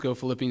Go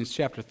Philippians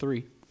chapter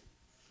 3.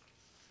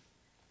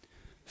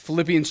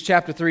 Philippians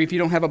chapter 3. If you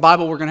don't have a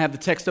Bible, we're going to have the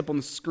text up on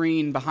the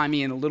screen behind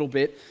me in a little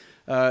bit.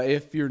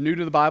 If you're new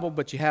to the Bible,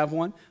 but you have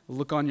one,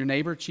 look on your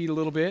neighbor, cheat a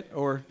little bit,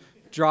 or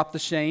drop the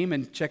shame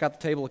and check out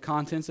the table of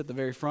contents at the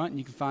very front, and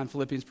you can find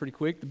Philippians pretty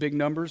quick. The big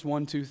numbers,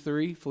 1, 2,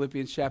 3,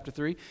 Philippians chapter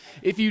 3.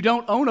 If you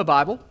don't own a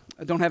Bible,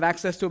 don't have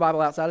access to a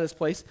Bible outside of this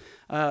place,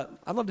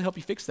 I'd love to help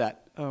you fix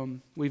that.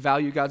 We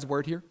value God's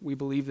Word here. We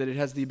believe that it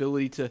has the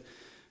ability to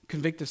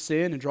convict of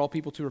sin and draw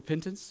people to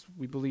repentance.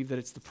 We believe that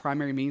it's the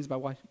primary means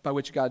by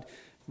which God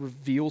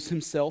reveals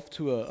himself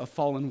to a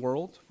fallen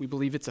world. We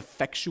believe it's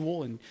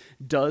effectual and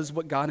does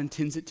what God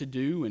intends it to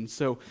do. And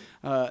so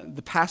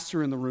the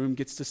pastor in the room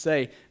gets to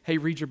say, hey,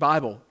 read your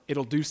Bible.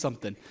 It'll do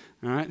something,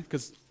 all right?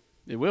 Because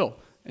it will.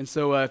 And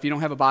so if you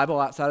don't have a Bible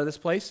outside of this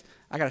place,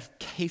 I got a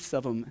case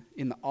of them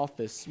in the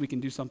office. We can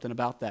do something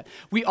about that.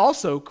 We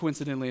also,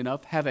 coincidentally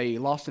enough, have a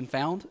Lost and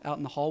Found out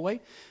in the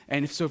hallway.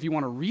 And if you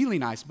want a really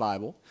nice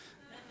Bible,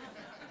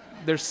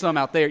 there's some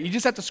out there. You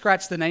just have to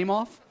scratch the name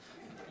off,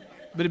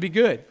 but it'd be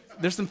good.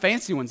 There's some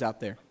fancy ones out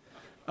there.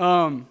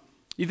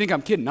 You think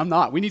I'm kidding. I'm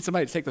not. We need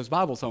somebody to take those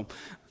Bibles home.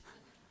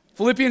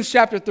 Philippians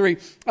chapter 3.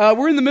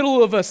 We're in the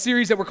middle of a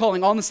series that we're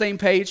calling On the Same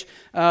Page.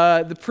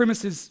 The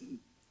premise is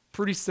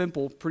pretty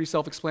simple, pretty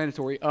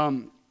self-explanatory.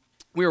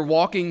 We are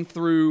walking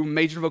through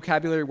major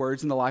vocabulary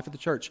words in the life of the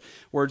church.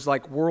 Words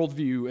like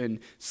worldview and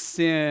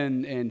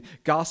sin and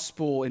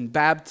gospel and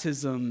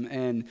baptism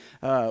and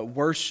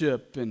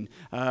worship and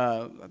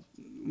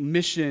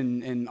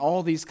mission and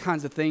all these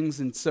kinds of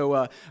things. And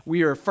so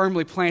we are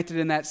firmly planted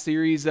in that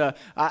series.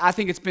 I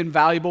think it's been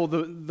valuable.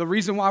 The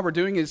reason why we're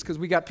doing it is because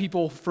we got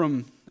people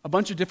from a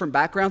bunch of different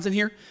backgrounds in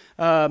here,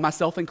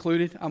 myself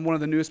included. I'm one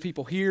of the newest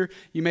people here.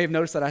 You may have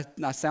noticed that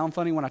I sound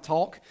funny when I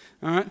talk.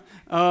 All right,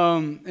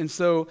 and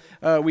so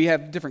we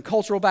have different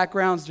cultural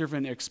backgrounds,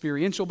 different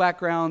experiential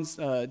backgrounds,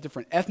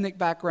 different ethnic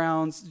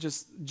backgrounds,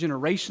 just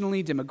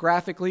generationally,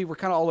 demographically. We're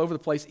kind of all over the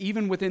place.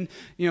 Even within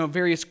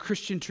various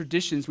Christian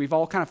traditions, we've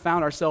all kind of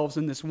found ourselves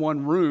in this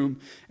one room.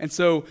 And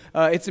so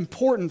it's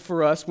important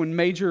for us when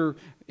major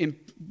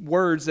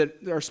words that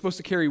are supposed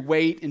to carry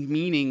weight and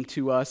meaning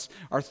to us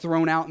are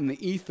thrown out in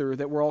the ether,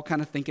 that we're all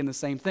kind of thinking the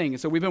same thing.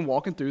 And so we've been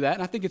walking through that,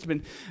 and I think it's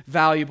been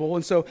valuable.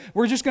 And so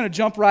we're just going to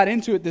jump right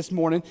into it this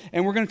morning,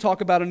 and we're going to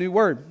talk about a new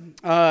word.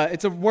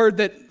 It's a word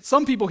that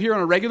some people hear on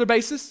a regular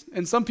basis,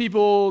 and some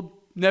people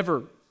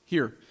never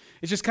hear.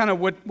 It's just kind of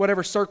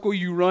whatever circle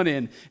you run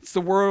in. It's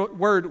the word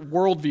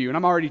worldview, and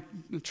I'm already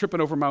tripping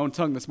over my own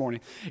tongue this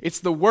morning. It's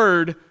the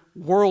word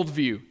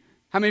worldview.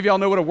 How many of y'all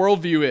know what a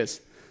worldview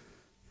is?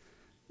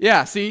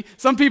 Yeah, see,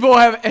 some people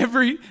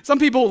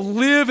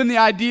live in the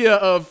idea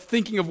of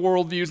thinking of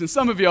worldviews, and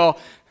some of y'all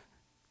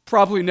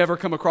probably never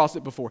come across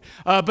it before.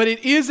 But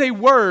it is a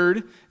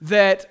word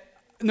that,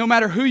 no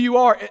matter who you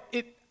are,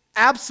 it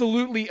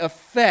absolutely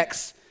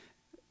affects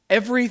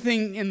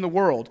everything in the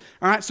world.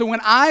 All right, so when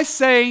I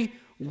say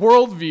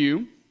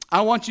worldview, I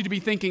want you to be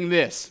thinking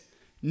this: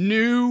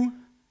 new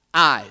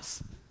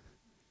eyes.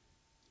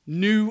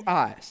 New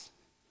eyes.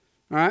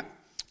 All right,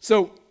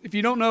 so if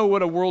you don't know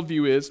what a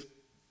worldview is,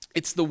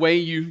 it's the way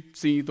you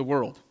see the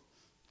world.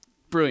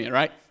 Brilliant,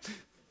 right?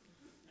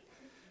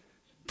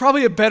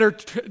 Probably a better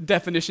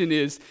definition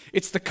is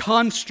it's the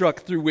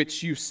construct through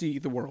which you see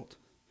the world.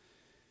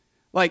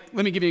 Like,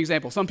 let me give you an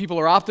example. Some people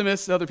are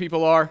optimists, other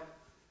people are.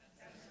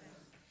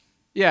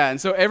 Yeah, and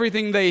so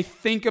everything they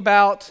think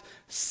about,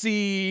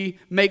 see,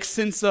 make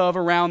sense of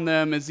around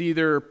them is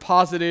either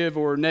positive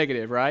or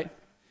negative, right?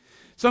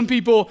 Some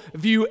people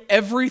view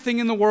everything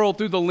in the world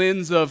through the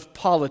lens of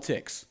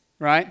politics,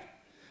 right?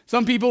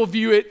 Some people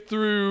view it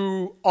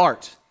through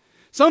art.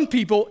 Some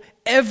people,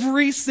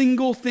 every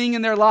single thing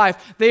in their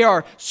life, they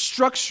are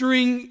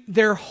structuring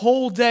their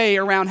whole day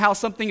around how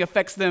something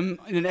affects them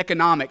in an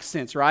economic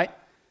sense, right?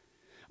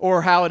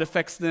 Or how it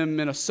affects them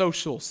in a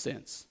social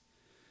sense.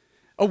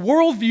 A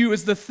worldview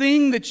is the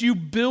thing that you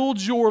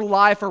build your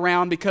life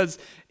around because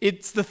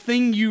it's the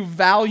thing you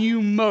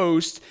value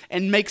most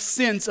and makes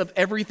sense of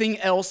everything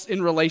else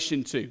in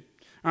relation to.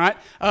 All right,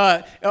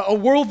 a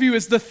worldview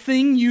is the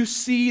thing you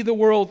see the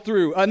world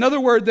through.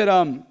 Another word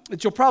that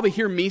you'll probably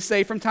hear me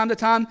say from time to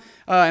time,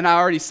 and I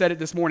already said it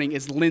this morning,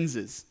 is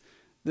lenses.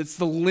 That's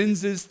the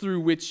lenses through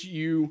which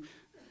you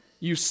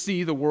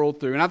see the world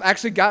through. And I've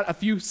actually got a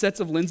few sets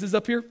of lenses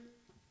up here.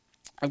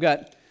 I've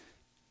got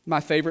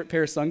my favorite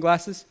pair of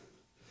sunglasses.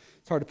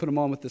 It's hard to put them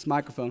on with this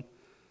microphone.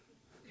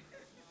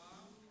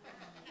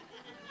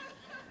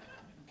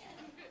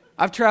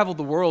 I've traveled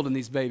the world in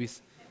these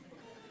babies.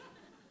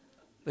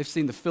 They've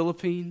seen the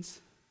Philippines.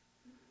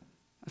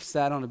 I've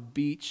sat on a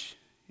beach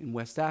in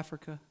West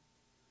Africa.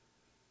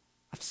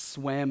 I've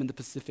swam in the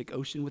Pacific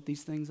Ocean with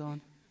these things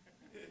on.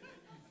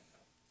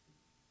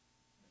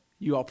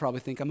 You all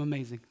probably think I'm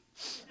amazing.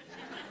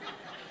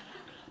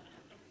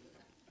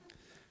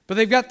 But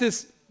they've got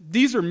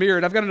these are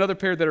mirrored. I've got another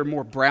pair that are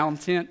more brown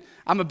tint.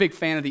 I'm a big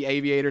fan of the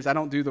aviators. I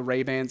don't do the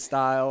Ray-Ban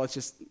style. It's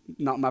just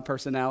not my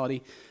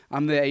personality.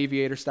 I'm the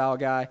aviator style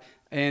guy.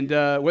 And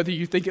whether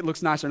you think it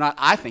looks nice or not,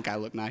 I think I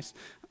look nice.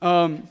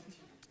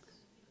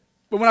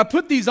 But when I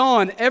put these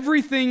on,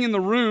 everything in the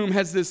room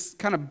has this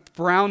kind of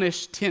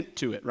brownish tint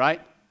to it,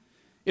 right?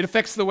 It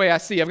affects the way I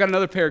see. I've got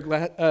another pair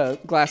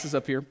of glasses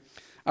up here.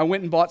 I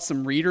went and bought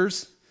some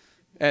readers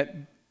at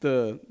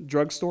the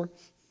drugstore.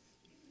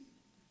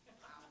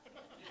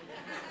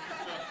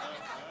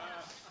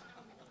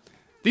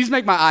 These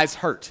make my eyes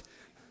hurt.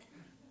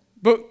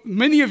 But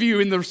many of you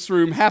in this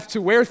room have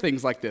to wear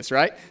things like this,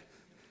 right?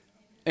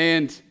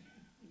 And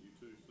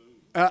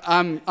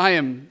I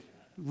am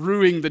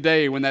ruining the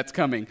day when that's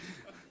coming.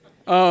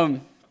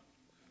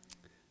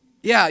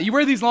 Yeah, you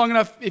wear these long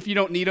enough, if you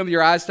don't need them,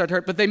 your eyes start to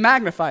hurt, but they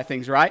magnify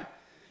things, right?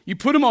 You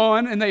put them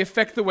on, and they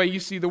affect the way you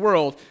see the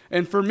world.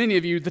 And for many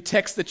of you, the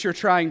text that you're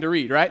trying to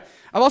read, right?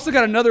 I've also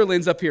got another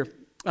lens up here.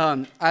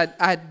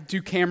 I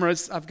do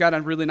cameras. I've got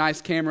a really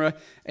nice camera,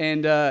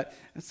 and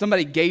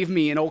somebody gave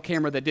me an old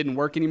camera that didn't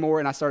work anymore,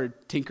 and I started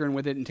tinkering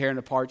with it and tearing it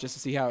apart just to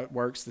see how it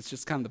works. That's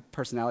just kind of the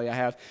personality I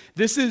have.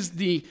 This is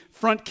the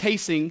front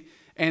casing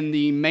and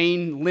the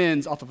main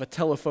lens off of a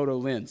telephoto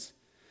lens.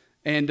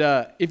 And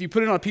if you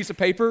put it on a piece of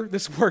paper,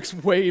 this works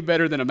way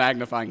better than a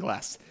magnifying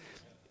glass.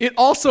 It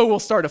also will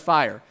start a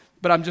fire,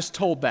 but I'm just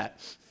told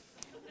that.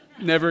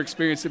 Never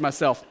experienced it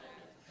myself.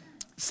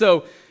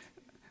 So,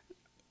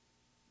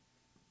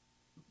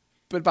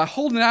 but by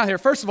holding it out here,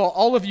 first of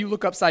all of you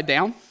look upside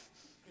down.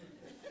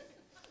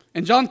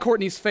 And John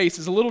Courtney's face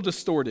is a little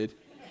distorted.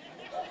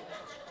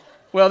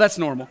 Well, that's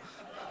normal.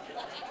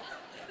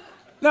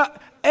 Now,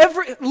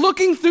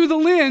 looking through the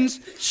lens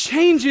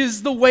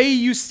changes the way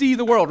you see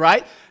the world,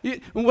 right?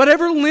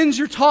 Whatever lens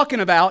you're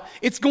talking about,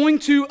 it's going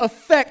to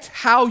affect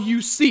how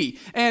you see.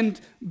 And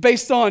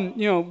based on,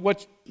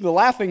 what the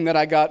laughing that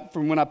I got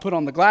from when I put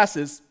on the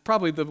glasses,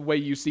 probably the way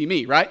you see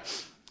me, right?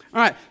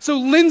 All right, so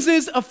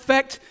lenses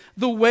affect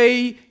the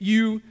way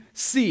you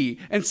see.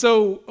 And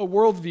so a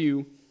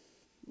worldview,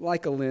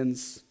 like a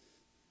lens,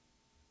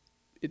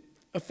 it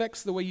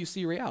affects the way you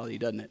see reality,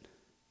 doesn't it?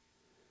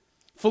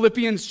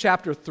 Philippians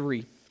chapter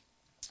 3.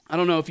 I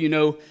don't know if you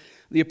know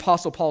the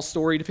Apostle Paul's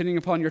story, depending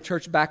upon your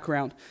church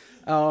background.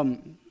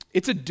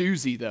 It's a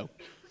doozy, though.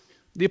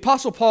 The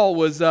Apostle Paul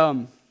was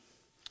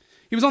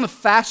he was on the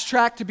fast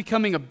track to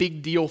becoming a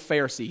big deal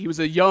Pharisee. He was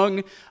a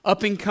young,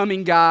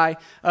 up-and-coming guy.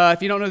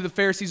 If you don't know who the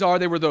Pharisees are,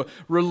 they were the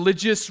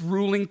religious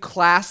ruling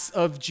class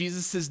of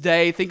Jesus'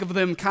 day. Think of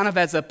them kind of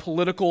as a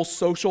political,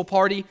 social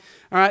party.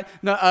 All right,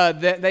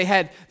 they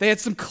had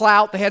some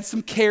clout, they had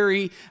some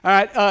carry. All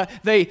right,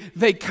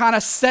 they kind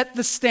of set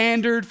the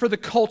standard for the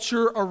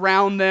culture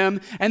around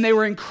them, and they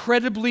were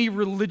incredibly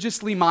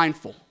religiously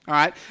mindful. All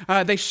right,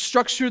 they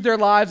structured their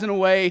lives in a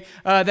way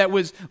that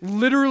was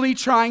literally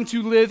trying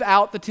to live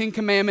out the Ten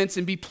Commandments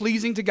and be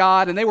pleasing to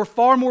God, and they were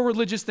far more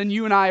religious than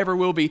you and I ever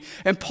will be.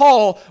 And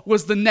Paul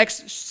was the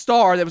next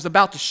star that was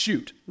about to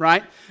shoot,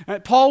 right?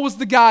 Paul was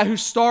the guy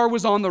whose star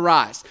was on the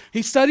rise.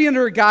 He studied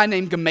under a guy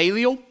named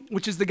Gamaliel,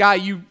 which is the guy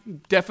you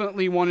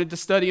definitely wanted to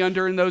study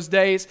under in those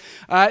days.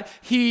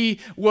 He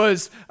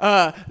was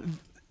this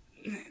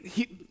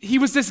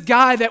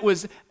guy that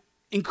was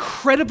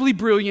incredibly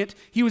brilliant.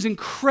 He was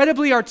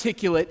incredibly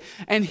articulate,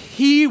 and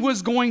he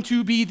was going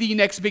to be the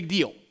next big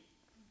deal.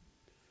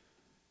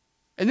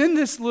 And then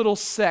this little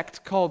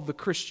sect called the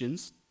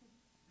Christians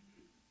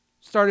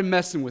started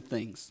messing with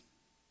things.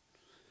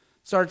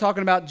 Started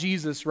talking about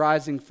Jesus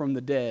rising from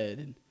the dead.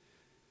 And,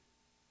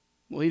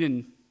 well, he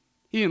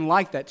didn't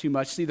like that too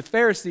much. See, the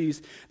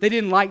Pharisees, they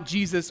didn't like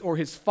Jesus or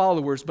his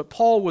followers, but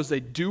Paul was a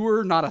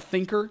doer, not a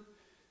thinker.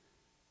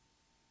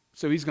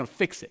 So he's going to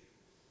fix it.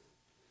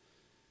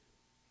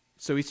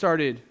 So he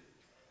started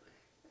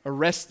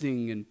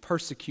arresting and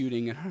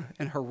persecuting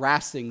and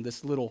harassing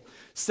this little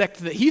sect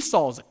that he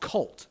saw as a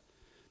cult,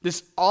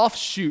 this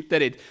offshoot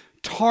that had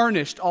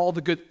tarnished all the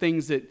good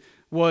things that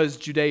was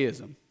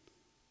Judaism.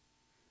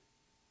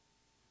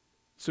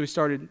 So he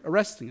started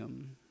arresting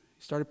them.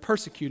 He started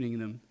persecuting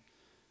them.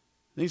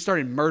 Then he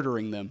started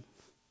murdering them.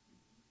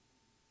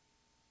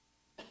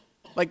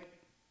 Like,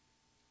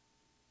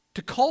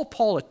 to call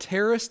Paul a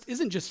terrorist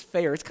isn't just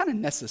fair, it's kind of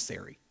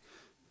necessary.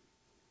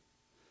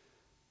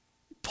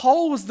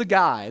 Paul was the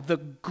guy, the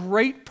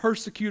great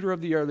persecutor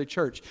of the early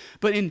church.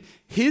 But in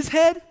his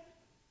head,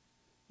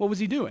 what was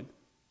he doing?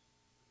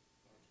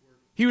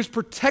 He was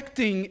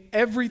protecting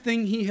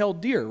everything he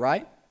held dear,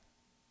 right?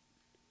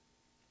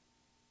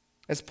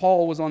 As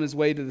Paul was on his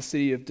way to the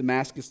city of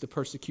Damascus to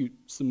persecute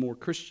some more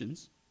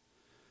Christians,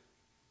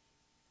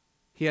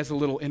 he has a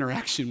little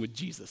interaction with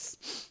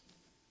Jesus.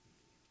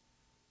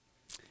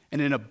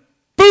 And in a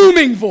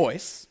booming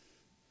voice,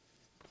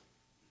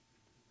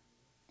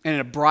 and in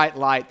a bright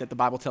light that the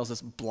Bible tells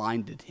us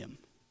blinded him,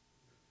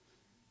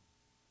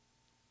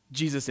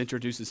 Jesus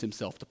introduces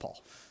himself to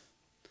Paul.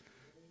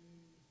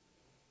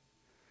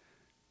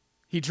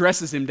 He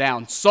dresses him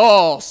down.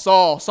 Saul,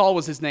 Saul. Saul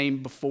was his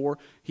name before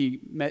he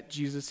met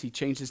Jesus. He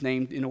changed his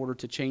name in order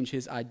to change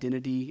his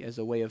identity as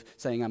a way of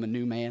saying, I'm a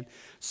new man.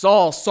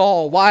 Saul,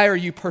 Saul, why are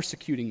you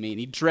persecuting me? And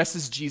he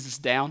dresses Jesus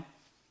down.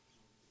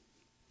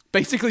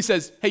 Basically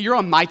says, hey, you're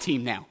on my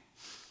team now.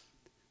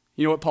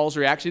 You know what Paul's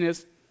reaction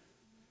is?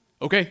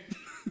 Okay.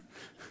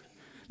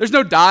 There's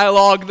no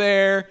dialogue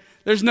there.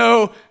 There's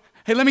no,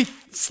 hey, let me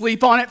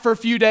sleep on it for a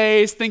few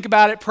days, think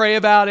about it, pray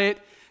about it.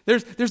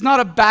 There's not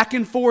a back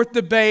and forth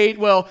debate.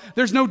 Well,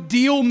 there's no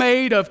deal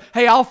made of,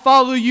 hey, I'll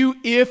follow you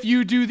if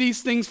you do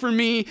these things for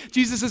me.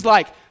 Jesus is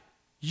like,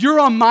 you're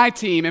on my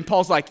team. And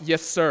Paul's like,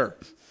 yes, sir.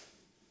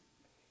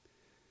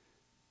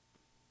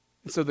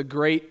 And so the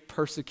great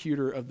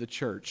persecutor of the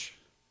church,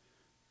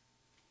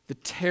 the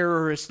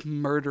terrorist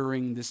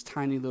murdering this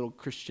tiny little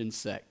Christian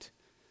sect,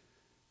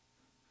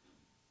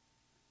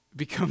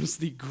 becomes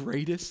the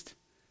greatest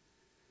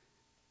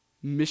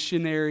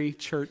missionary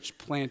church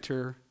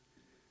planter,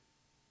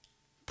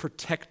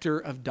 protector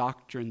of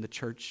doctrine the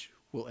church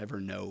will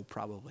ever know,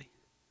 probably.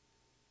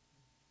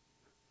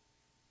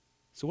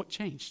 So what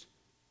changed?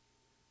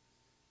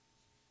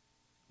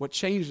 What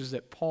changed is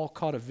that Paul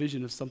caught a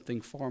vision of something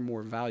far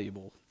more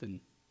valuable than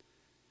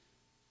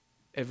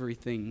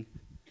everything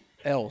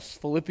else.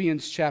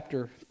 Philippians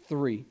chapter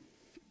 3.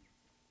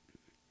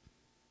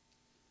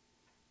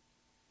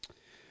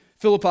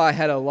 Philippi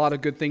had a lot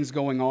of good things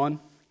going on,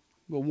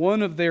 but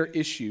one of their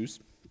issues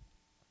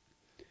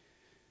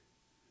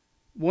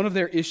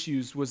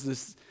was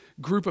this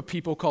group of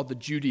people called the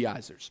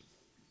Judaizers,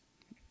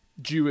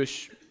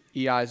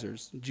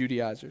 Judaizers,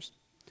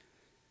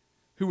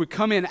 who would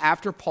come in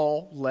after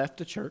Paul left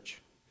the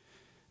church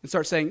and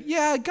start saying,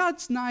 yeah,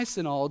 God's nice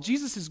and all,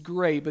 Jesus is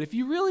great, but if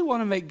you really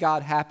want to make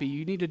God happy,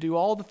 you need to do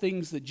all the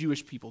things that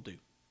Jewish people do.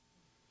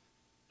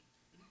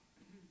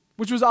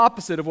 Which was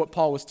opposite of what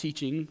Paul was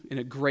teaching in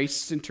a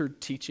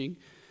grace-centered teaching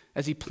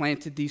as he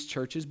planted these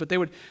churches. But they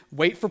would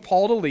wait for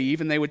Paul to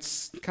leave, and they would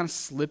kind of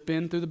slip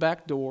in through the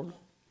back door,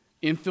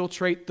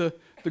 infiltrate the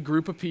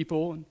group of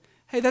people. And,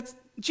 hey,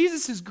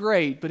 Jesus is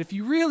great, but if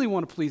you really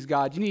want to please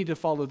God, you need to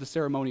follow the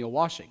ceremonial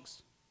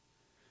washings.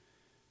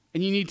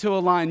 And you need to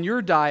align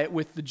your diet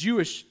with the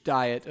Jewish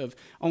diet of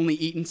only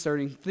eating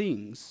certain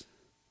things.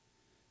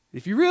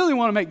 If you really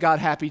want to make God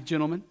happy,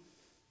 gentlemen,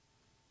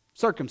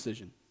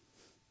 circumcision.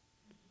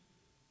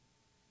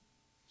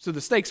 So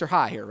the stakes are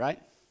high here,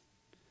 right?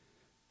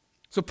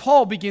 So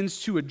Paul begins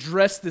to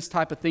address this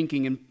type of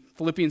thinking in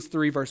Philippians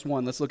 3, verse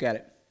 1. Let's look at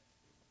it.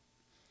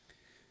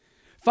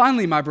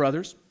 Finally, my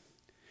brothers,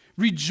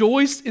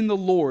 rejoice in the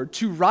Lord.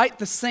 To write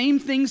the same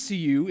things to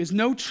you is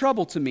no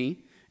trouble to me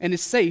and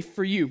is safe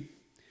for you.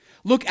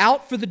 Look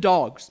out for the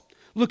dogs.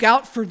 Look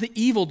out for the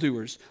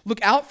evildoers.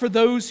 Look out for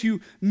those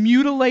who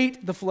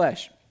mutilate the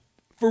flesh.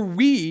 For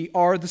we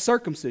are the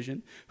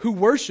circumcision who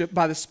worship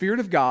by the Spirit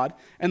of God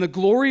and the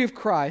glory of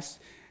Christ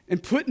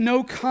and put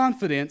no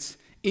confidence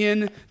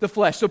in the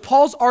flesh. So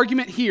Paul's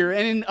argument here,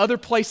 and in other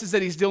places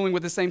that he's dealing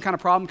with the same kind of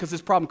problem, because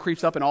this problem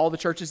creeps up in all the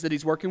churches that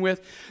he's working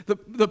with,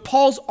 the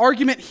Paul's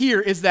argument here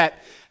is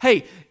that,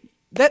 hey,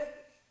 that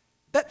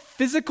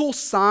physical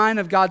sign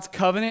of God's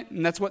covenant,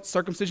 and that's what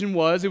circumcision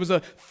was, it was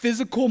a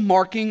physical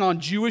marking on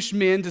Jewish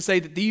men to say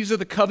that these are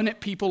the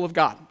covenant people of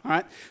God, all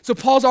right? So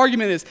Paul's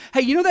argument is,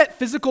 hey, you know that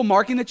physical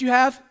marking that you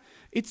have?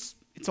 It's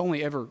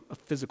only ever a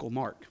physical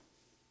mark.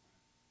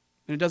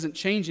 And it doesn't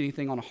change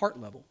anything on a heart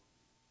level.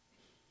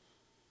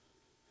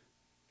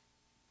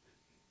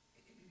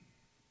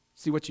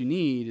 See, what you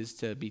need is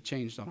to be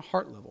changed on a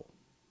heart level.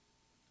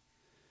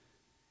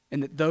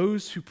 And that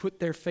those who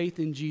put their faith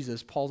in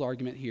Jesus, Paul's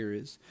argument here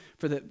is,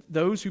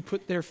 those who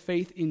put their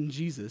faith in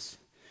Jesus,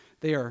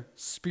 they are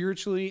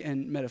spiritually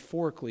and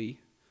metaphorically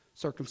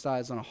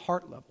circumcised on a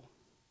heart level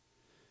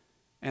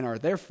and are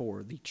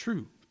therefore the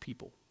true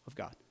people of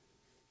God.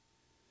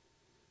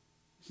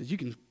 He says you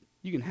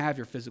can have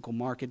your physical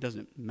mark, it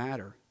doesn't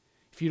matter.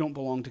 If you don't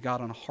belong to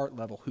God on a heart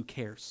level, who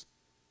cares?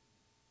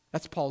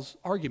 That's Paul's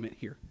argument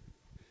here.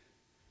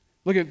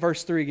 Look at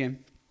verse 3 again.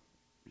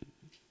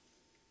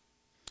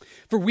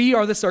 For we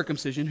are the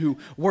circumcision who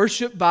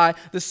worship by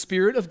the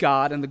Spirit of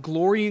God and the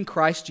glory in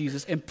Christ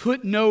Jesus and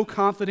put no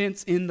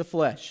confidence in the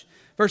flesh.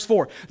 Verse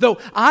 4, though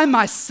I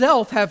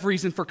myself have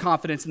reason for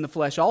confidence in the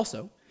flesh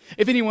also.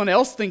 If anyone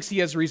else thinks he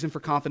has reason for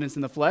confidence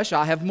in the flesh,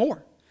 I have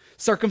more.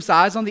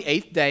 Circumcised on the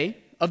 8th day,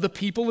 of the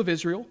people of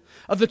Israel,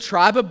 of the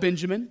tribe of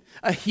Benjamin,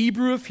 a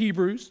Hebrew of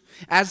Hebrews,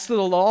 as to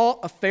the law,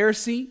 a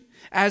Pharisee,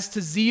 as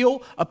to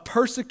zeal, a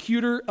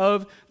persecutor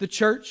of the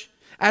church,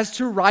 as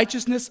to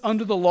righteousness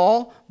under the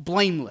law,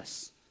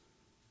 blameless.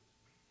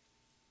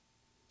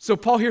 So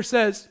Paul here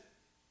says,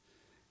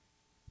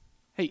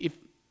 hey, if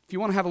you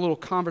want to have a little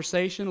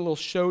conversation, a little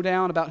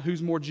showdown about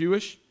who's more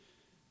Jewish,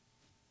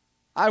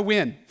 I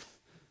win. And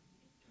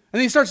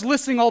then he starts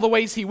listing all the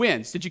ways he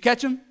wins. Did you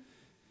catch him?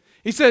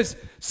 He says,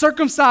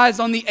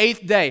 circumcised on the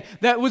 8th day.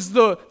 That was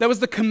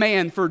the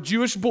command for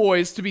Jewish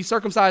boys to be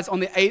circumcised on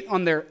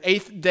their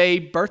 8th day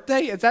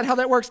birthday. Is that how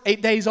that works?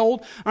 8 days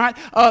old? All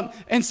right.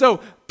 And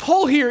so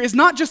Paul here is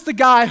not just the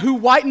guy who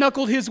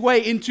white-knuckled his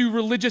way into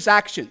religious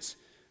actions.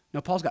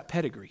 No, Paul's got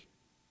pedigree.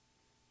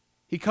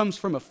 He comes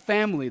from a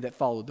family that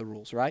followed the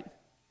rules, right?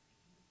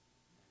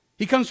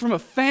 He comes from a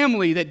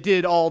family that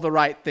did all the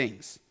right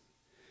things.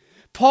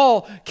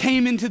 Paul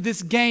came into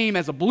this game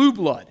as a blue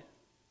blood.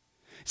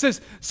 It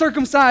says,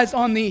 circumcised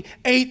on the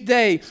 8th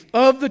day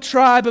of the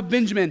tribe of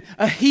Benjamin,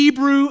 a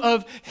Hebrew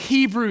of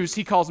Hebrews,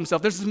 he calls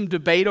himself. There's some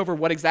debate over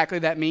what exactly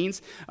that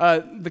means.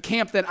 The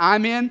camp that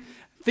I'm in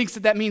thinks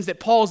that means that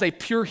Paul is a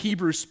pure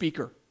Hebrew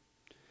speaker.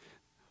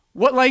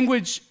 What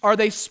language are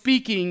they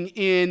speaking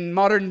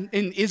in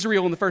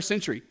Israel in the first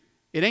century?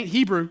 It ain't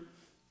Hebrew.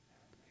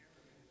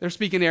 They're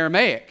speaking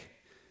Aramaic.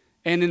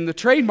 And in the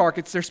trade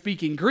markets, they're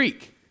speaking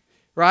Greek,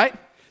 right?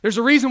 There's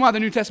a reason why the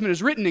New Testament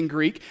is written in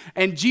Greek,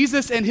 and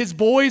Jesus and his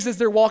boys, as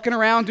they're walking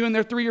around doing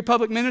their 3-year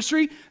public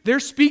ministry, they're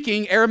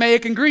speaking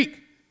Aramaic and Greek.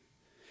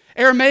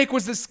 Aramaic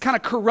was this kind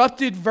of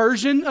corrupted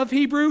version of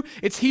Hebrew.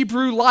 It's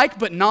Hebrew-like,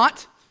 but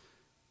not.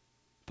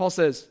 Paul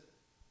says,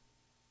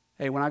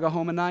 hey, when I go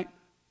home at night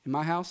in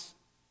my house,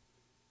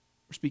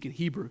 we're speaking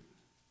Hebrew.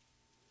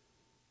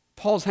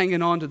 Paul's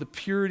hanging on to the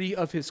purity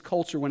of his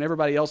culture when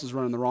everybody else is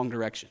running the wrong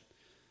direction.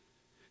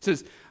 It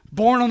says,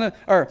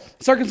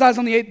 circumcised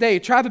on the 8th day,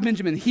 tribe of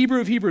Benjamin, Hebrew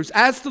of Hebrews.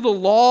 As to the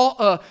law,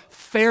 a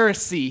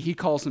Pharisee, he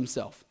calls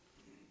himself.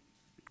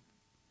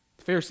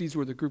 The Pharisees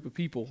were the group of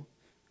people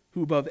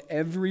who, above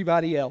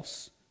everybody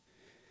else,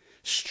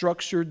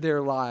 structured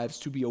their lives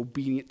to be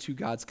obedient to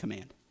God's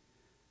command.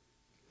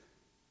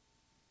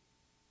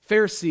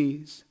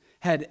 Pharisees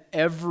had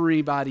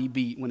everybody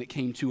beat when it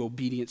came to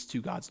obedience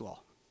to God's law.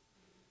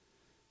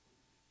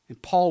 And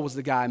Paul was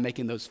the guy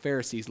making those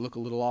Pharisees look a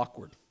little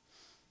awkward.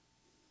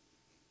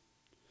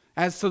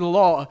 As to the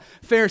law,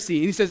 a Pharisee.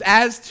 And he says,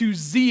 as to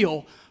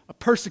zeal, a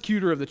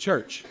persecutor of the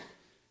church.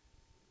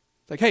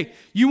 It's like, hey,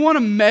 you want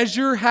to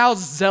measure how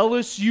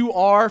zealous you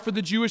are for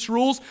the Jewish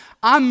rules?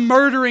 I'm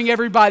murdering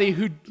everybody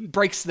who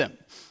breaks them.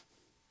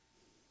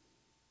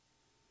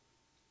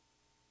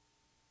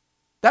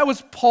 That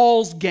was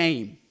Paul's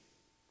game.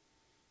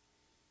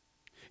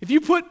 If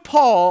you put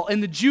Paul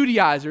and the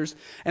Judaizers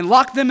and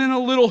lock them in a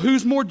little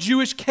who's more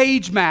Jewish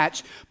cage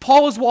match,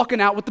 Paul is walking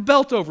out with the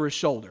belt over his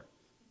shoulder.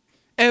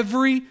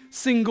 Every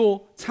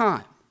single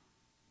time.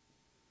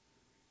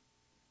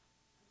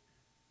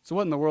 So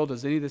what in the world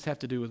does any of this have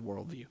to do with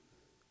worldview?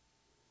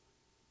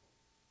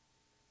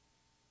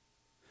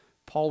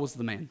 Paul was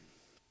the man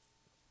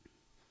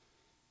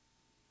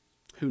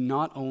who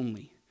not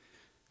only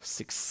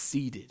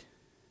succeeded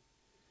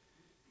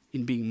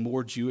in being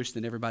more Jewish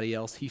than everybody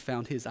else, he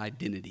found his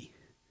identity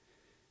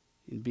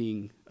in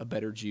being a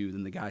better Jew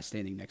than the guy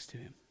standing next to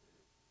him.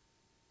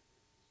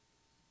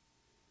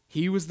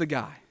 He was the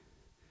guy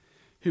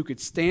who could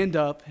stand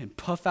up and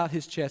puff out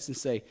his chest and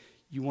say,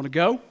 you want to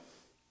go?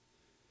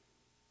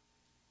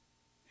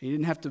 He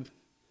didn't have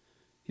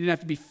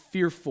to be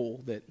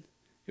fearful that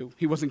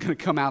he wasn't going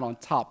to come out on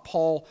top.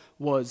 Paul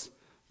was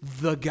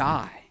the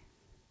guy.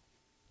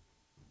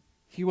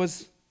 He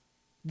was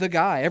the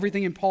guy.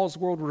 Everything in Paul's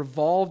world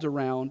revolved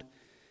around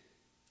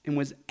and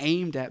was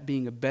aimed at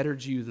being a better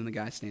Jew than the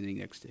guy standing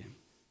next to him.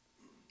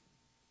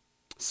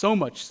 So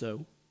much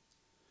so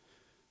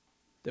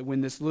that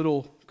when this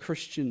little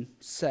Christian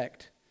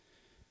sect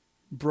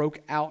broke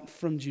out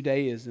from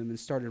Judaism and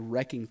started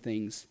wrecking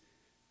things,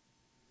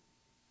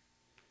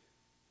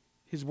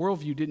 his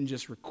worldview didn't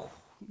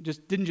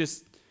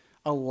just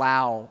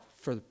allow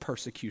for the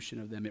persecution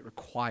of them, it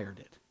required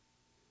it.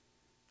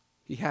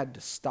 He had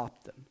to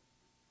stop them.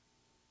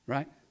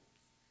 Right?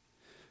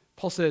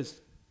 Paul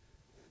says,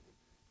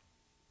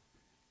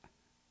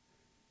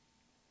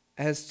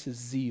 as to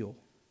zeal,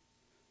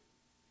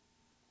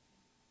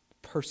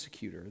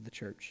 persecutor of the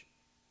church.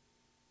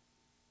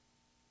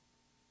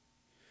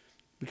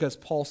 Because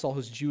Paul saw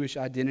his Jewish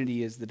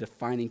identity as the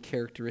defining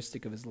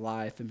characteristic of his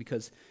life, and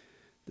because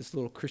this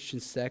little Christian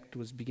sect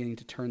was beginning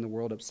to turn the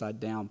world upside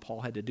down,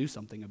 Paul had to do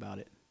something about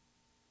it.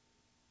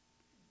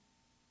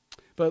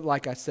 But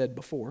like I said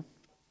before,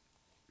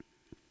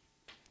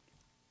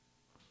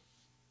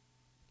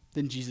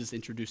 then Jesus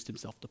introduced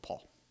himself to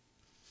Paul.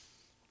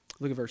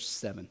 Look at verse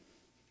 7.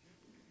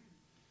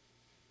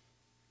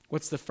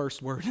 What's the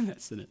first word in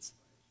that sentence?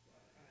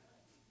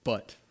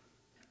 But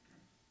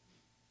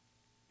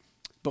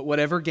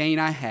whatever gain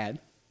I had,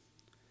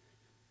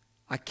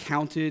 I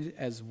counted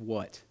as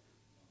what?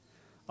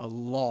 A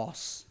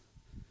loss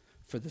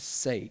for the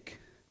sake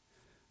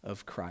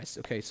of Christ.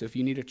 Okay, so if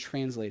you need a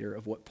translator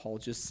of what Paul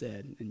just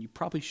said, and you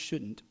probably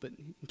shouldn't, but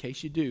in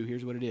case you do,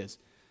 here's what it is.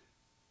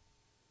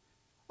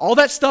 All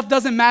that stuff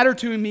doesn't matter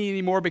to me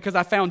anymore because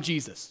I found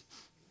Jesus.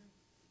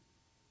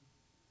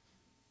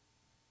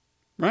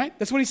 Right?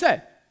 That's what he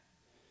said.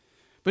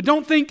 But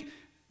don't think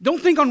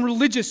on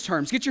religious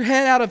terms. Get your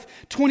head out of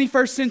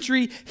 21st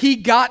century. He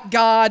got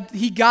God,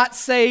 he got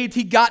saved,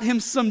 he got him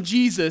some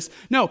Jesus.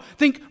 No,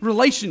 think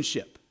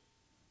relationship.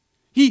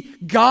 He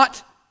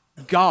got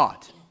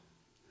God,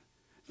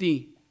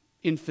 the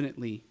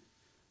infinitely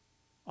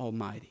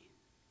almighty.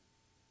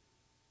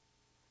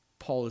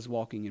 Paul is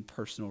walking in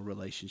personal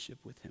relationship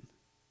with him.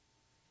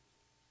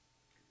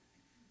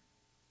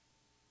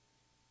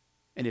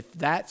 And if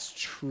that's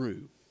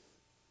true,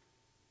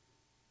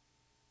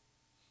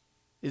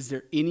 is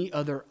there any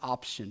other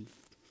option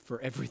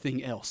for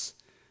everything else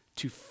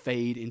to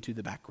fade into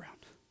the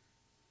background?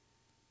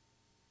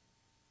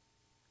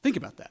 Think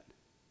about that.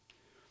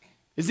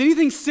 Is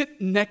anything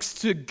sit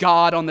next to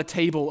God on the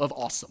table of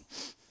awesome?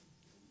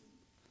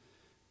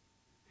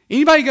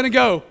 Anybody going to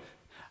go,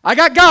 I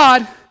got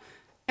God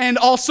and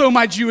also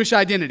my Jewish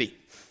identity?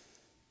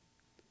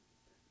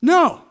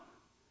 No.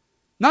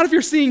 Not if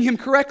you're seeing him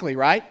correctly,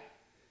 right?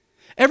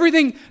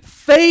 Everything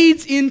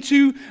fades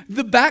into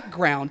the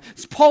background.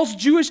 It's Paul's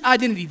Jewish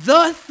identity,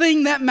 the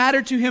thing that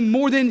mattered to him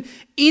more than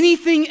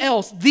anything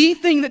else, the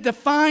thing that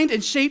defined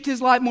and shaped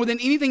his life more than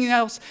anything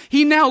else,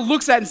 he now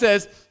looks at and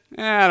says,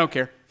 I don't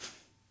care.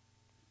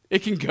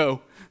 It can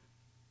go.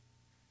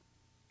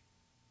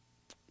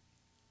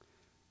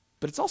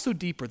 But it's also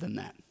deeper than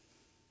that.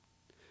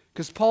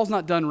 Because Paul's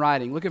not done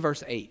writing. Look at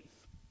verse 8.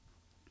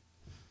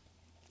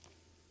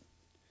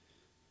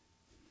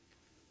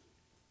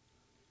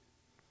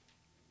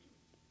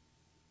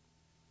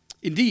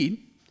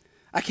 Indeed,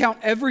 I count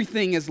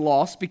everything as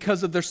lost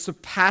because of the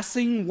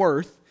surpassing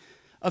worth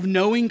of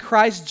knowing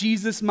Christ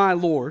Jesus my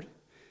Lord.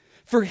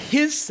 For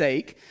his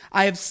sake,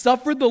 I have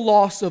suffered the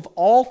loss of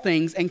all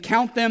things and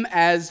count them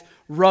as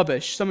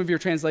rubbish. Some of your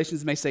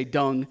translations may say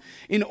dung.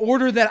 In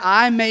order that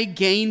I may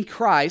gain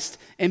Christ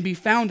and be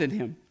found in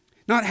him,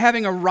 not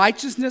having a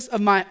righteousness of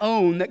my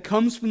own that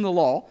comes from the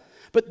law,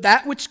 but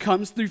that which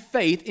comes through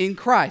faith in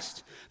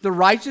Christ, the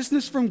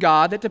righteousness from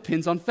God that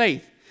depends on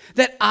faith,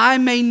 that I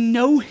may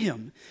know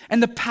him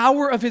and the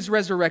power of his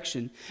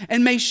resurrection,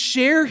 and may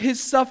share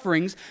his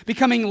sufferings,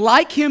 becoming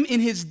like him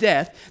in his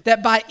death,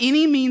 that by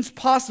any means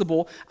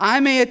possible I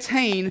may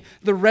attain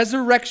the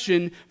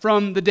resurrection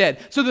from the dead.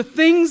 So the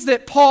things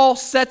that Paul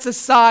sets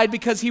aside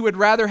because he would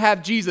rather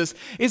have Jesus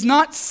is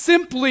not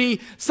simply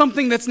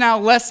something that's now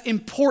less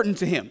important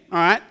to him, all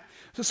right?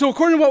 So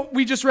according to what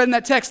we just read in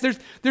that text,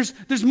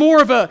 there's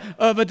more of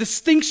a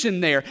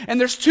distinction there. And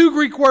there's two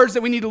Greek words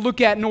that we need to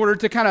look at in order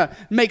to kind of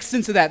make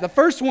sense of that. The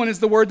first one is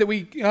the word that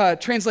we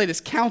translate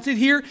as counted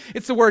here.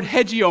 It's the word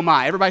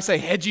hegiomai. Everybody say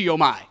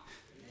hegiomai.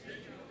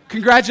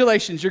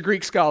 Congratulations, you're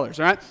Greek scholars,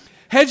 all right?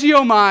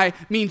 Hegiomai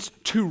means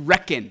to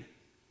reckon.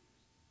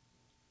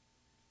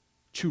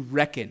 To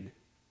reckon.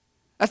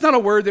 That's not a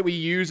word that we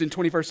use in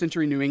 21st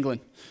century New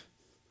England.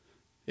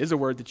 It is a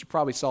word that you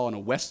probably saw in a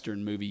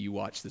Western movie you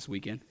watched this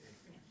weekend.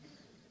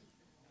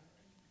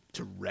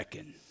 To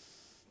reckon.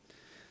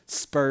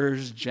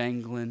 Spurs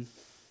jangling,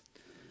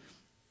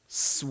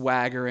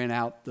 swaggering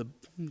out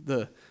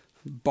the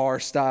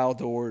bar-style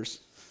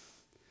doors.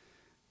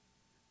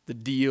 The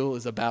deal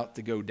is about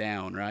to go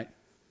down, right?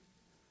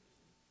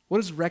 What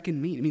does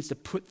reckon mean? It means to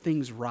put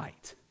things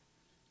right.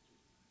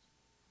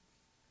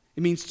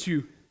 It means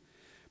to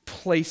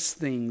place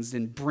things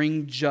and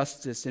bring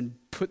justice and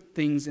put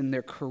things in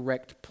their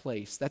correct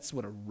place. That's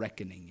what a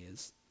reckoning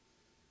is.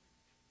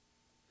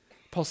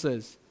 Paul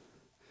says,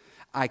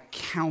 I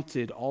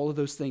counted all of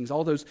those things,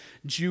 all those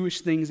Jewish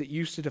things that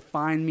used to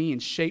define me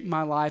and shape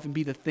my life and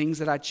be the things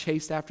that I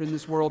chased after in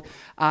this world.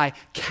 I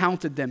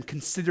counted them,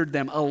 considered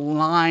them,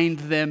 aligned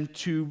them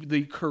to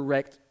the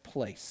correct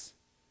place.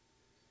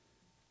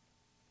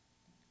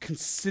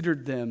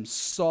 Considered them,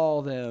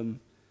 saw them.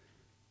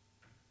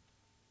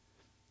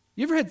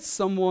 You ever had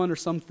someone or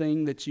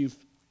something that you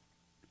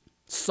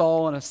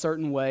saw in a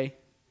certain way,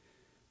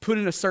 put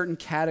in a certain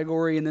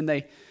category, and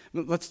then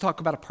let's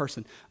talk about a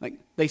person. Like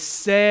they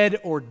said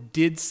or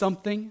did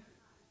something.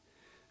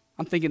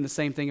 I'm thinking the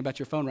same thing about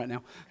your phone right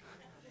now.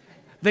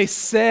 They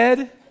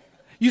said,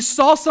 you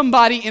saw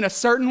somebody in a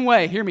certain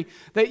way. Hear me.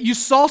 That you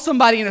saw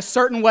somebody in a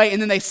certain way,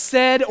 and then they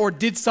said or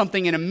did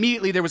something, and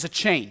immediately there was a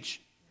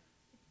change.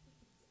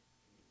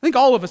 I think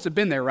all of us have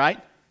been there, right?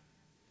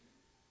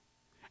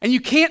 And you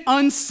can't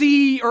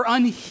unsee or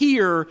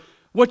unhear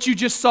what you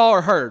just saw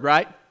or heard,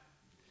 right?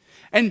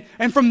 And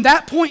from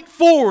that point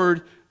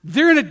forward,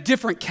 they're in a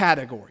different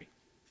category.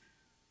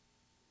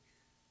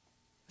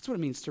 That's what it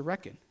means to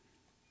reckon.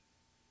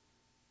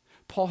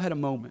 Paul had a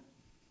moment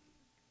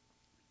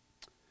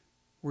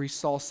where he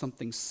saw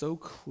something so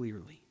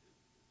clearly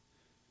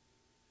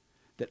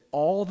that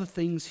all the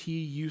things he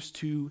used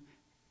to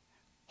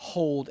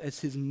hold as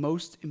his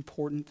most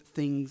important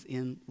things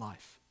in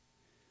life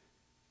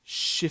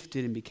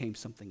shifted and became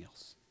something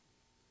else.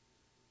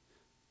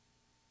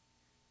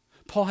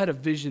 Paul had a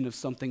vision of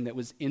something that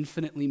was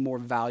infinitely more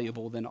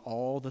valuable than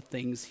all the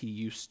things he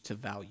used to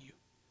value.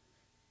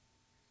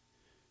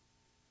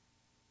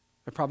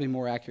 Or probably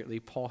more accurately,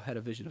 Paul had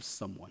a vision of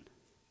someone.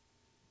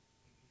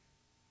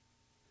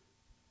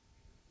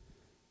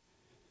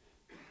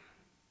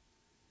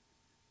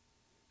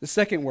 The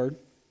second word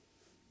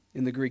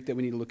in the Greek that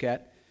we need to look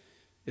at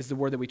is the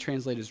word that we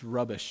translate as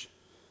rubbish.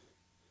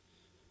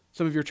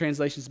 Some of your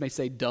translations may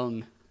say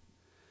dung.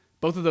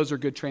 Both of those are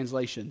good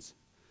translations.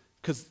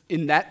 Because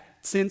in that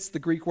sense, the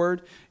Greek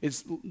word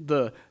is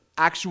the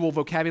actual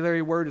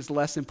vocabulary word is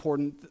less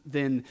important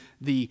than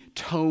the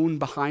tone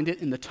behind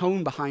it. And the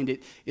tone behind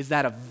it is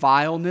that of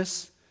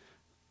vileness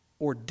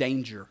or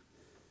danger.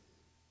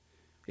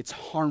 It's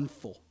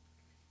harmful.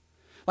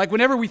 Like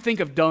whenever we think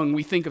of dung,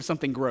 we think of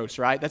something gross,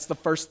 right? That's the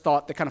first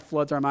thought that kind of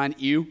floods our mind.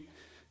 Ew.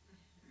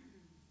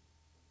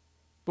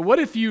 But what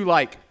if you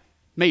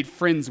made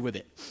friends with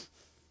it?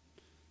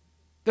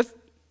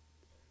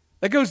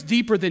 That goes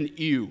deeper than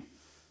you.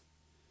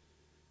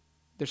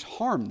 There's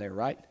harm there,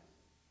 right?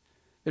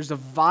 There's a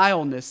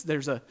vileness,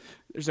 there's a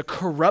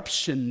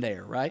corruption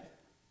there, right?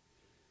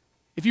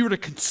 If you were to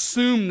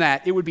consume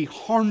that, it would be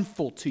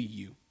harmful to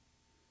you.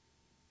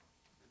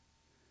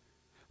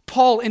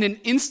 Paul, in an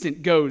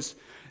instant, goes,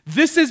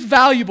 this is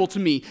valuable to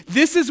me.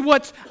 This is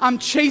what I'm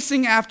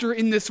chasing after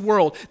in this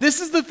world. This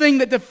is the thing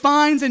that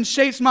defines and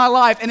shapes my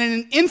life. And in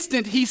an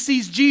instant, he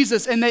sees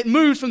Jesus, and it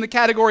moves from the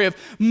category of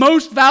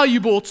most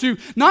valuable to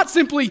not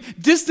simply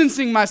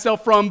distancing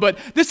myself from, but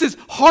this is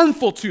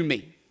harmful to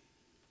me.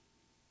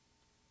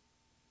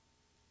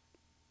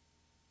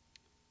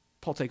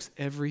 Paul takes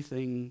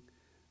everything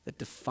that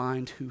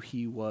defined who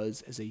he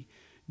was as a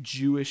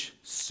Jewish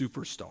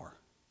superstar,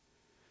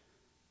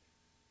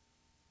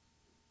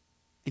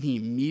 and he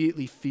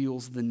immediately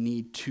feels the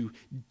need to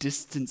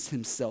distance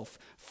himself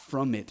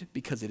from it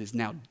because it is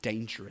now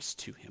dangerous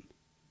to him.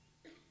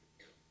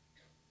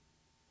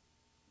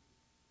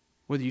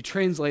 Whether you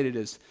translate it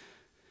as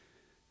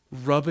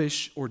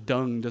rubbish or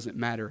dung doesn't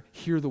matter.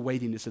 Hear the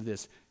weightiness of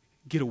this.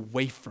 Get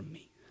away from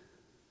me.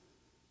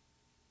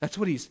 That's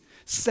what he's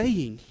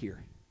saying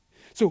here.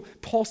 So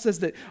Paul says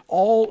that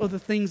all of the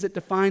things that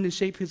define and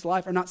shape his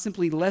life are not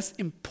simply less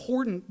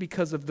important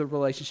because of the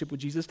relationship with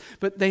Jesus,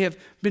 but they have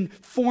been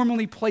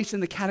formally placed in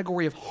the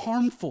category of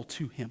harmful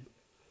to him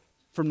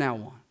from now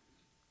on.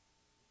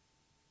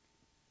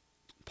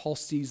 Paul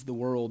sees the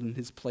world and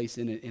his place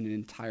in it in an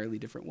entirely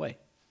different way.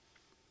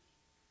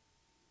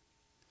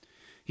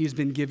 He's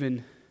been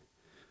given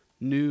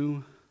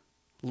new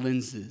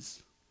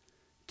lenses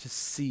to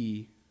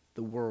see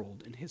the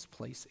world and his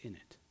place in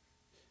it.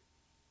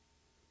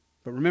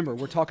 But remember,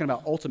 we're talking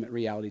about ultimate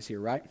realities here,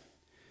 right?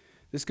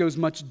 This goes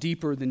much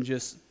deeper than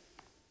just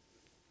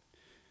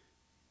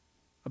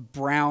a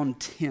brown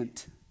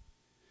tint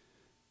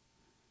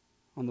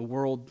on the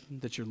world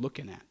that you're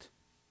looking at.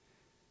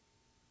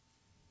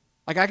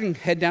 Like, I can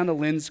head down to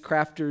Lens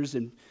Crafters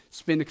and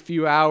spend a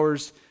few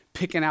hours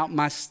picking out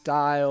my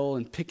style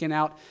and picking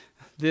out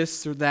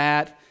this or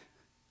that.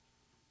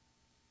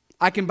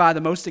 I can buy the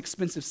most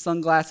expensive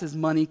sunglasses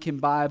money can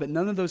buy, but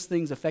none of those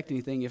things affect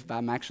anything if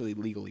I'm actually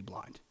legally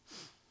blind.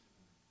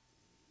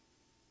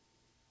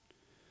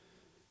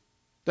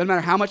 Doesn't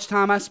matter how much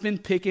time I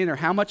spend picking or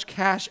how much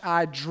cash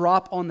I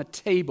drop on the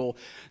table,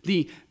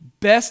 the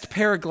best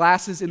pair of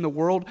glasses in the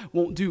world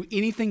won't do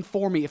anything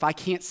for me if I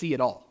can't see at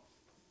all.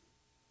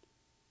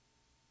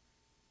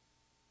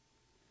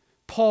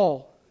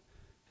 Paul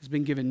has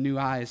been given new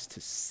eyes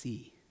to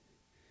see.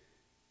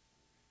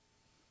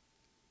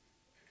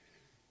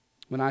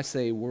 When I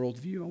say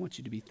worldview, I want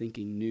you to be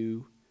thinking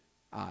new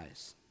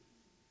eyes.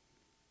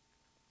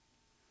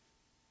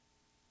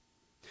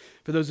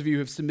 For those of you who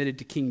have submitted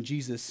to King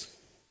Jesus,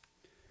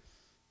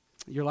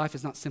 your life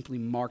is not simply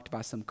marked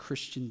by some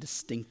Christian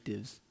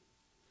distinctives.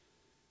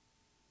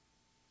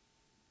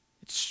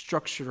 It's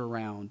structured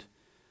around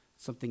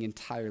something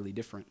entirely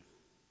different.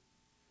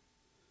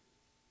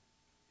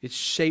 It's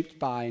shaped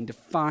by and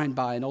defined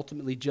by and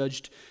ultimately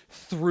judged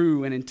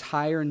through an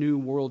entire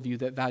new worldview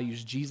that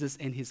values Jesus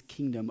and his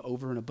kingdom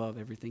over and above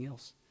everything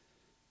else.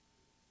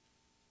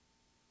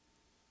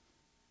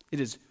 It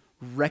has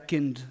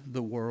reckoned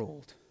the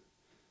world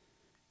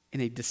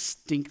in a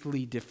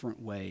distinctly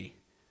different way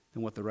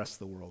than what the rest of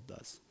the world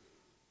does.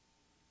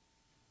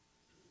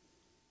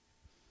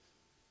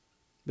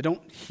 But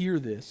don't hear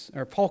this,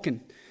 or Paul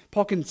can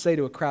say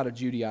to a crowd of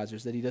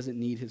Judaizers that he doesn't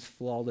need his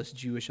flawless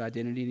Jewish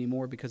identity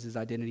anymore because his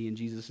identity in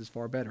Jesus is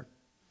far better.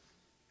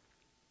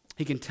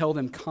 He can tell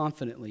them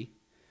confidently,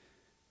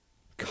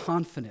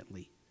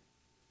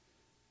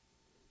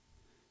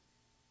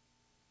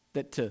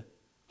 that to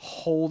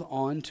hold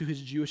on to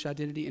his Jewish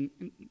identity,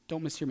 and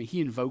don't mishear me,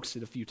 he invokes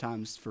it a few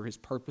times for his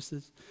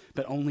purposes,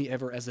 but only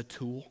ever as a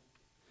tool.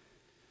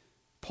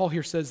 Paul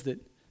here says that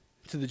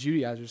to the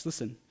Judaizers,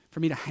 listen, for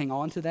me to hang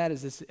on to that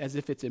as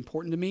if it's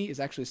important to me is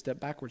actually a step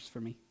backwards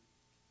for me.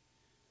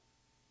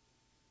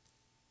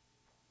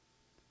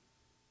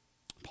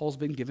 Paul's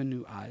been given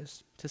new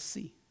eyes to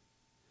see.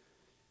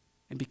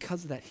 And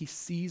because of that, he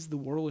sees the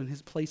world and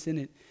his place in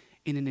it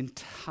in an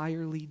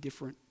entirely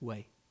different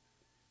way.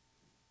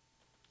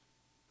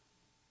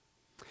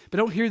 But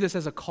don't hear this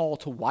as a call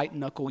to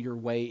white-knuckle your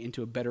way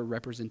into a better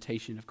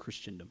representation of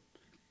Christendom.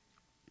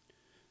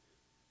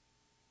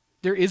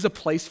 There is a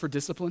place for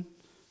discipline.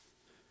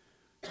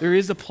 There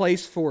is a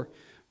place for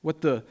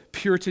what the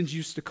Puritans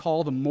used to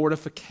call the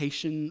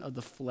mortification of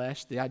the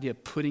flesh, the idea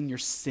of putting your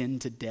sin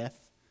to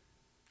death.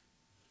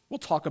 We'll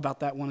talk about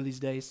that one of these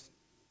days.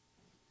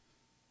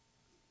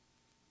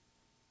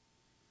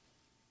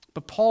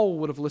 But Paul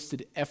would have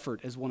listed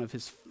effort as one of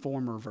his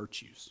former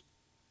virtues.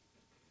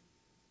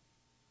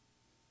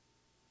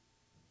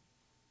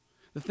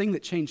 The thing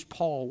that changed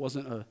Paul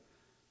wasn't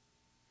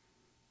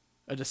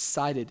a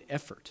decided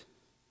effort.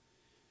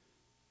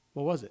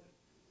 What was it?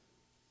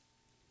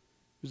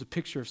 It was a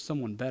picture of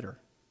someone better.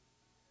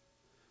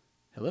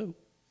 Hello?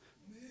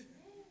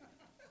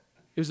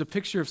 It was a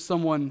picture of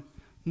someone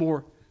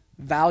more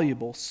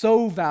valuable,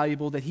 so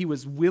valuable that he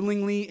was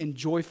willingly and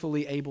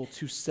joyfully able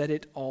to set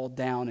it all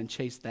down and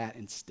chase that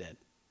instead.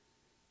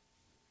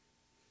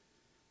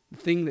 The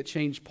thing that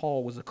changed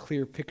Paul was a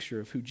clear picture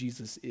of who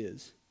Jesus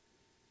is.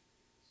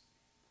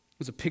 It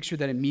was a picture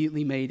that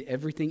immediately made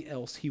everything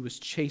else he was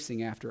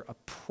chasing after a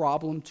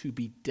problem to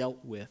be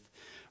dealt with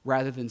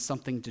rather than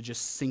something to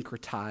just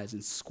syncretize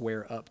and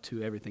square up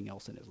to everything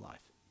else in his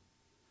life.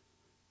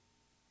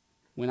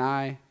 When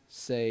I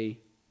say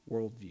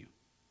worldview,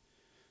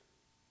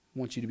 I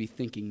want you to be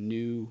thinking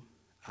new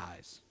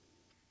eyes.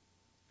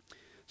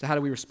 So how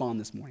do we respond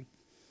this morning?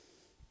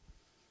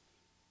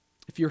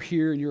 If you're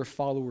here and you're a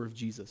follower of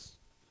Jesus,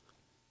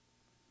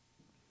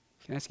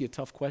 can I ask you a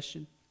tough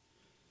question?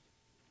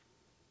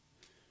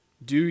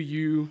 Do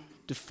you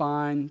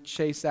define,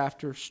 chase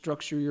after,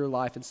 structure your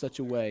life in such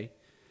a way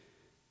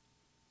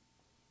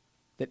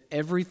that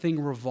everything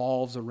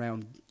revolves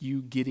around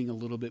you getting a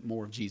little bit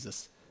more of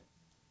Jesus?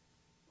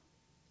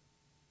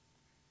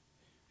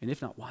 And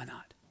if not, why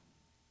not?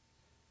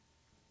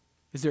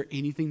 Is there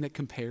anything that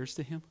compares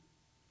to him?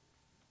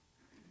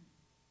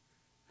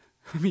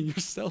 I mean, you're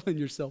selling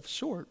yourself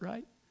short,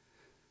 right?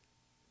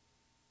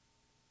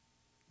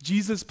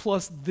 Jesus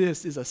plus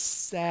this is a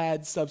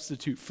sad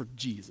substitute for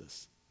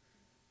Jesus.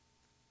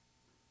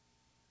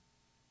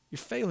 You're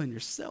failing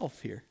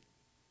yourself here.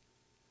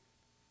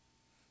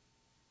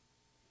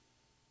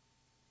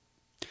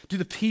 Do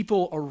the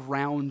people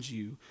around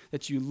you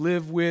that you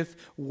live with,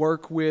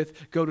 work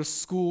with, go to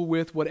school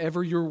with,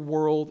 whatever your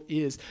world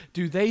is,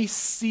 do they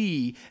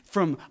see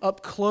from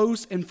up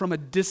close and from a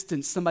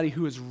distance somebody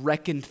who has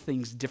reckoned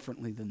things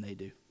differently than they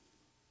do?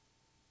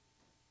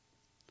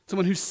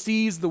 Someone who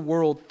sees the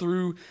world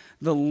through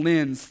the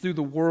lens, through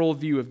the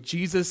worldview of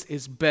Jesus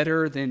is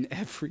better than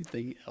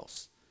everything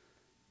else.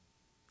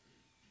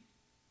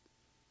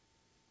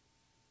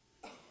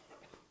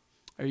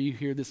 Are you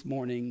here this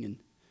morning and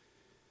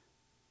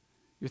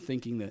you're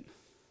thinking that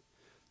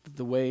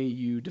the way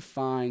you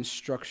define,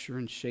 structure,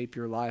 and shape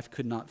your life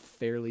could not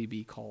fairly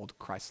be called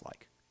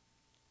Christ-like?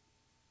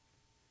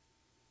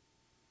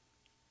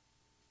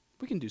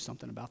 We can do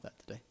something about that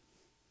today.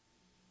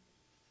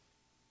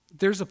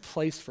 There's a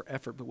place for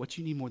effort, but what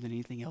you need more than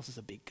anything else is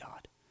a big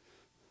God.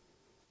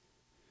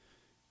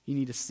 You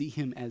need to see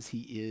him as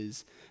he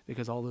is,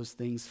 because all those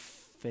things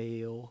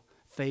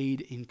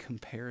fade in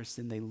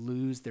comparison. They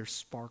lose their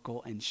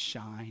sparkle and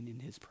shine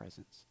in his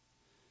presence.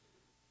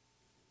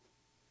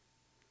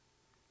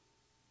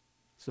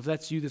 So if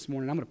that's you this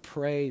morning, I'm going to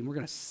pray and we're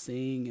going to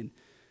sing and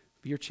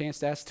be your chance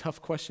to ask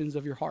tough questions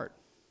of your heart.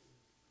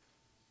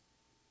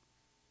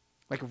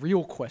 Like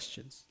real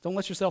questions. Don't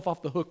let yourself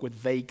off the hook with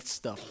vague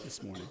stuff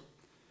this morning.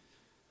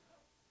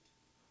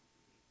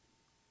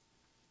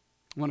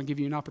 I want to give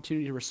you an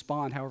opportunity to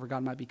respond however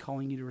God might be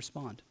calling you to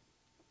respond.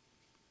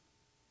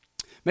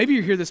 Maybe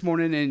you're here this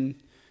morning and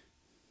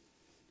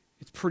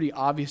it's pretty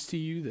obvious to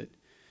you that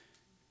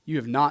you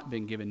have not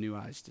been given new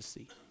eyes to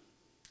see.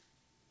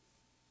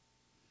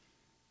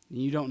 And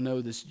you don't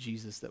know this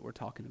Jesus that we're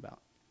talking about.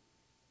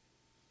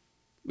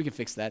 We can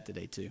fix that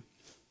today too.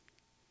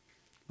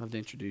 I'd love to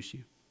introduce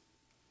you.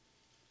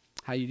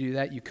 How you do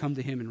that? You come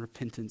to him in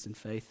repentance and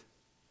faith.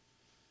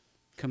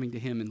 Coming to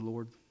him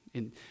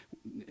in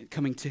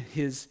coming to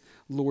his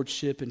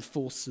lordship in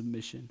full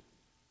submission.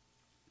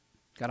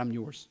 God, I'm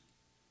yours.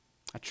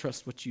 I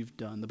trust what you've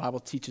done. The Bible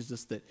teaches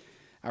us that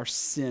our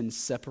sin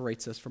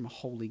separates us from a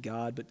holy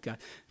God, but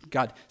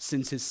God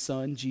sends his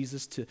son,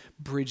 Jesus, to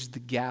bridge the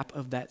gap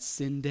of that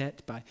sin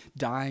debt by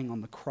dying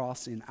on the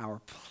cross in our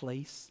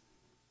place.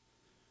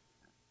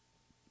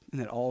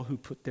 And that all who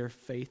put their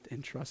faith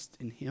and trust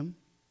in him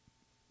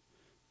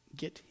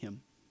get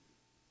him.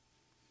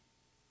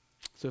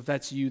 So if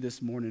that's you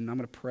this morning, I'm going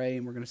to pray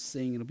and we're going to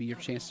sing. It'll be your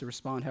chance to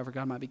respond, however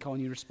God might be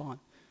calling you to respond.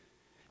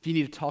 If you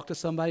need to talk to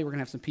somebody, we're going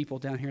to have some people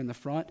down here in the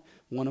front.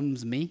 One of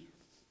them's me.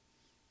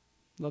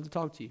 I'd love to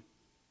talk to you.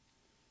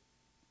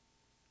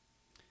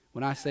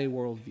 When I say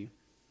worldview,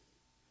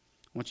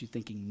 I want you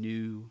thinking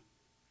new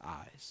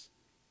eyes.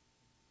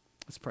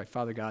 Let's pray.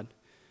 Father God,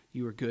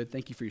 you are good.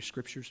 Thank you for your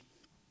scriptures.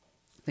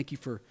 Thank you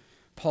for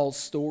Paul's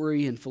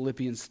story in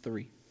Philippians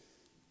 3.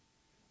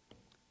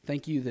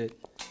 Thank you that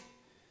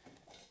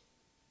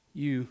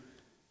you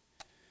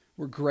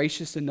were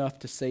gracious enough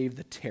to save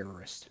the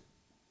terrorist.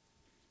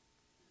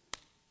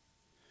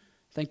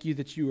 Thank you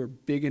that you are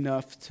big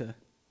enough to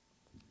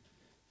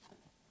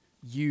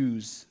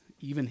use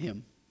even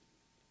him.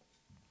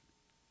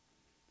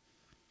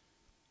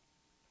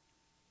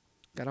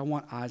 God, I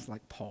want eyes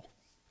like Paul.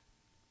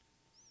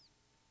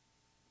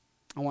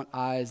 I want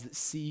eyes that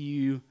see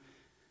you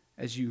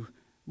as you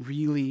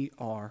really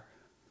are.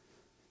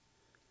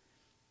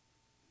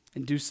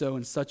 And do so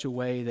in such a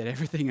way that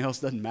everything else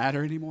doesn't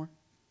matter anymore.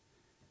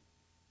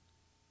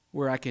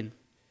 Where I can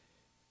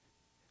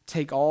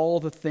take all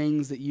the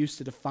things that used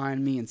to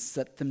define me and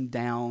set them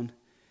down,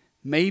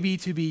 maybe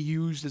to be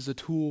used as a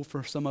tool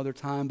for some other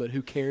time, but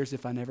who cares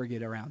if I never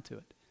get around to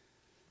it?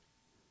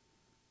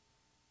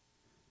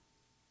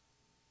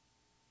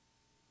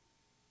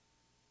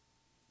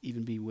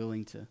 Even be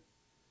willing to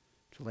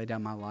to lay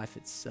down my life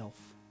itself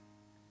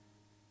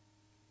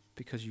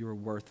because you are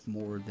worth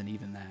more than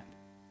even that.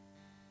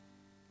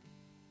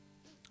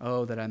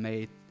 Oh, that I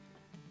may,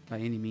 by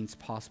any means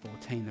possible,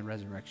 attain the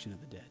resurrection of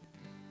the dead.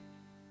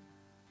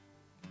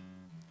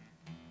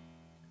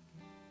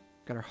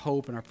 God, our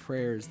hope and our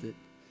prayers that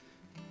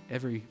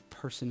every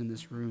person in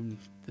this room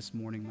this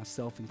morning,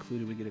 myself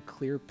included, we get a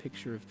clear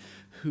picture of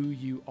who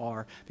you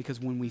are,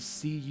 because when we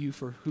see you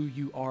for who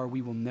you are,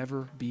 we will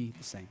never be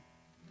the same.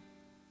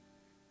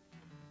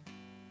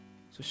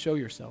 So show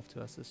yourself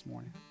to us this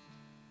morning.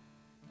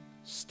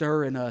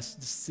 Stir in us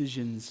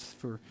decisions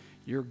for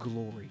your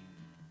glory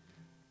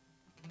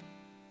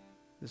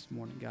this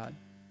morning, God.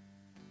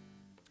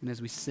 And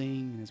as we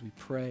sing and as we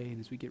pray and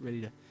as we get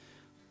ready to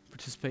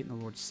participate in the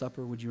Lord's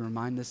Supper, would you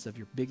remind us of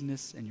your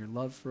bigness and your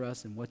love for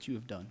us and what you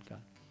have done,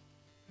 God?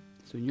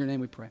 So in your name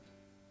we pray.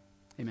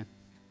 Amen.